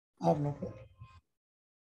I have no problem.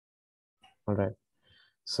 All right.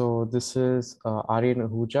 So this is Aaryan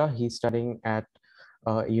Ahuja. He's studying at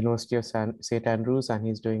University of St. Andrews, and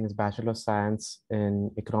he's doing his Bachelor of Science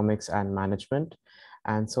in Economics and Management.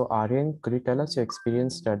 And so, Aaryan, could you tell us your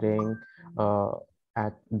experience studying uh,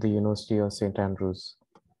 at the University of St. Andrews?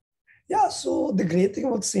 Yeah, so the great thing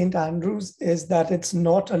about St. Andrews is that it's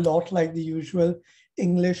not a lot like the usual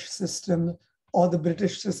English system or the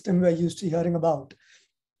British system we're used to hearing about.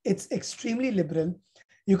 It's extremely liberal.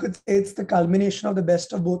 You could say it's the culmination of the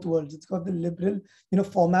best of both worlds. It's got the liberal,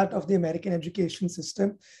 format of the American education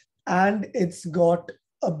system, and it's got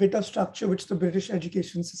a bit of structure which the British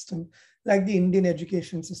education system, like the Indian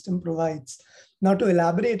education system, provides. Now, to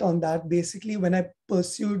elaborate on that, basically, when I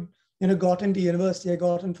pursued, got into university, I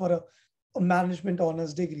got in for a management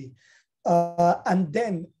honors degree. And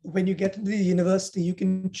then when you get into the university, you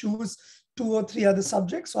can choose two or three other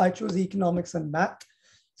subjects. So I chose economics and math.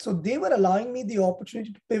 So they were allowing me the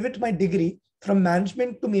opportunity to pivot my degree from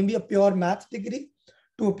management to maybe a pure math degree,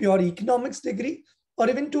 to a pure economics degree, or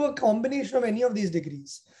even to a combination of any of these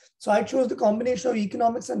degrees. So I chose the combination of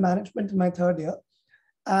economics and management in my third year.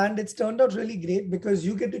 And it's turned out really great because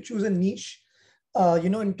you get to choose a niche,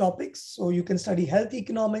 in topics. So you can study health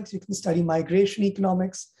economics, you can study migration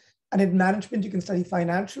economics, and in management, you can study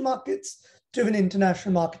financial markets to even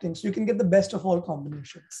international marketing. So you can get the best of all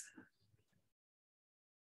combinations.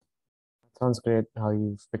 Sounds great how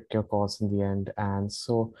you picked your course in the end. And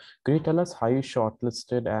so, could you tell us how you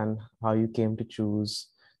shortlisted and how you came to choose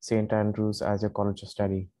St. Andrews as your college of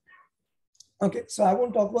study? Okay, so I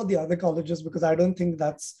won't talk about the other colleges because I don't think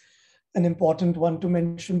that's an important one to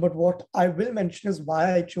mention. But what I will mention is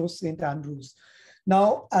why I chose St. Andrews.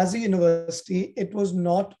 Now, as a university, it was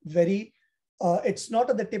not very, it's not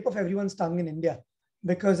at the tip of everyone's tongue in India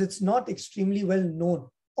because it's not extremely well known,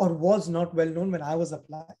 or was not well known when I was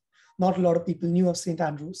applying. Not a lot of people knew of St.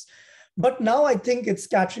 Andrews. But now I think it's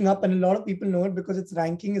catching up, and a lot of people know it because its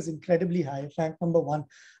ranking is incredibly high. It ranked number one,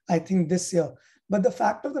 I think, this year. But the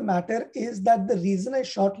fact of the matter is that the reason I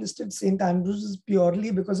shortlisted St. Andrews is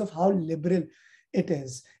purely because of how liberal it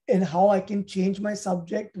is and how I can change my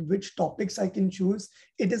subject, which topics I can choose.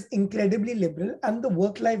 It is incredibly liberal, and the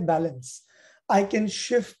work-life balance. I can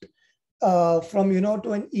shift from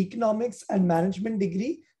to an economics and management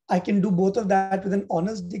degree. I can do both of that with an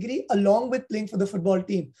honors degree, along with playing for the football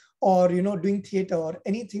team, or doing theater or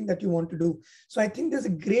anything that you want to do. So I think there's a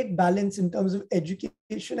great balance in terms of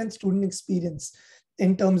education and student experience,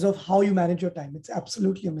 in terms of how you manage your time. It's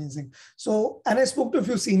absolutely amazing. So, and I spoke to a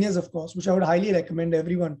few seniors, of course, which I would highly recommend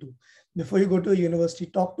everyone to. Before you go to a university,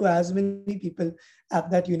 talk to as many people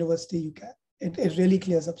at that university you can. It really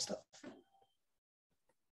clears up stuff.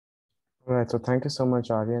 All right, so thank you so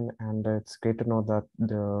much, Aryan, and it's great to know that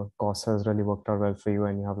the course has really worked out well for you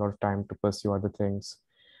and you have a lot of time to pursue other things.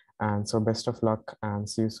 And so best of luck and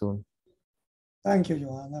see you soon. Thank you,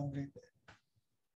 Johan. Have a great day.